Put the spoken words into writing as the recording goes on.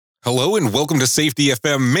Hello and welcome to Safety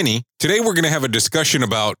FM Mini. Today we're going to have a discussion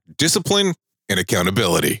about discipline and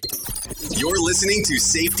accountability. You're listening to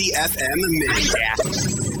Safety FM Mini.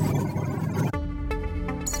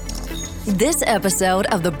 This episode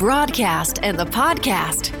of the broadcast and the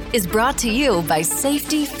podcast is brought to you by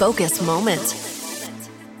Safety Focus Moment.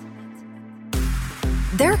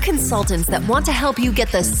 They're consultants that want to help you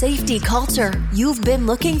get the safety culture you've been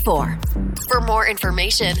looking for. For more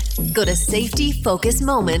information, go to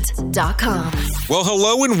safetyfocusmoment.com. Well,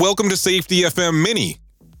 hello and welcome to Safety FM Mini.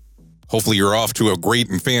 Hopefully you're off to a great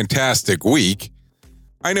and fantastic week.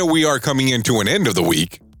 I know we are coming into an end of the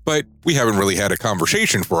week, but we haven't really had a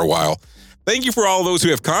conversation for a while. Thank you for all those who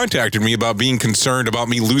have contacted me about being concerned about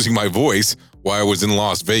me losing my voice while I was in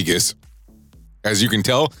Las Vegas. As you can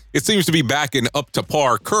tell, it seems to be back and up to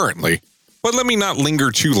par currently. But let me not linger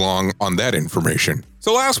too long on that information.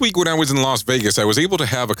 So last week when I was in Las Vegas, I was able to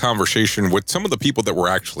have a conversation with some of the people that were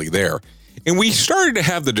actually there. And we started to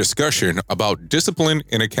have the discussion about discipline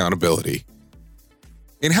and accountability.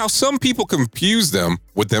 And how some people confuse them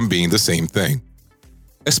with them being the same thing.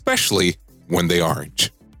 Especially when they aren't.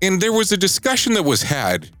 And there was a discussion that was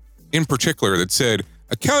had in particular that said,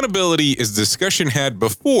 accountability is discussion had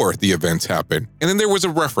before the events happen. And then there was a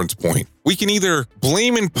reference point. We can either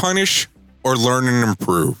blame and punish or learn and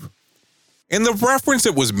improve. And the reference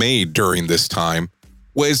that was made during this time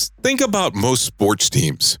was, think about most sports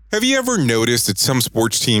teams. Have you ever noticed that some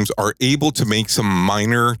sports teams are able to make some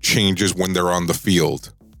minor changes when they're on the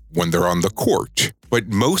field, when they're on the court, but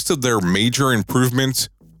most of their major improvements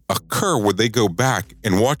occur when they go back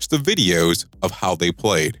and watch the videos of how they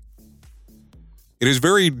played? It is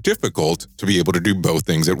very difficult to be able to do both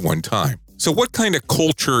things at one time. So what kind of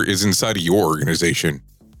culture is inside of your organization?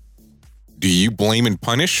 Do you blame and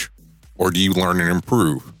punish, or do you learn and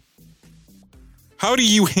improve? How do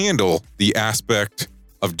you handle the aspect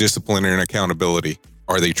of discipline and accountability?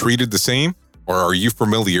 Are they treated the same, or are you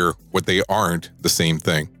familiar with they aren't the same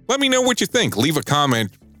thing? Let me know what you think. Leave a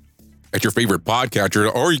comment at your favorite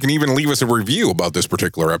podcatcher, or you can even leave us a review about this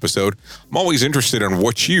particular episode. I'm always interested in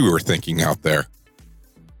what you are thinking out there.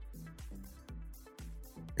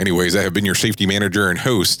 Anyways, I have been your safety manager and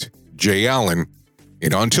host, Jay Allen.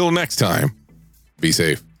 And until next time, be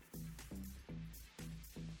safe.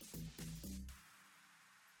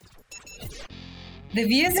 The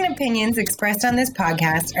views and opinions expressed on this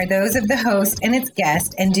podcast are those of the host and its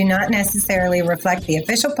guest and do not necessarily reflect the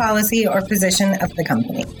official policy or position of the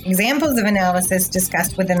company. Examples of analysis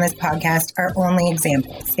discussed within this podcast are only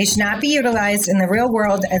examples. They should not be utilized in the real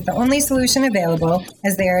world as the only solution available,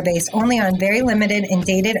 as they are based only on very limited and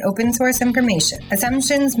dated open source information.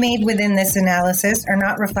 Assumptions made within this analysis are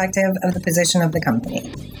not reflective of the position of the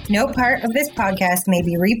company. No part of this podcast may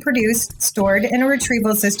be reproduced, stored in a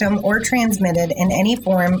retrieval system, or transmitted in any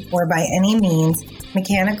form or by any means,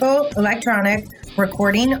 mechanical, electronic,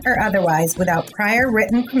 recording, or otherwise, without prior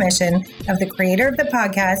written permission of the creator of the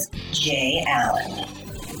podcast, Jay Allen.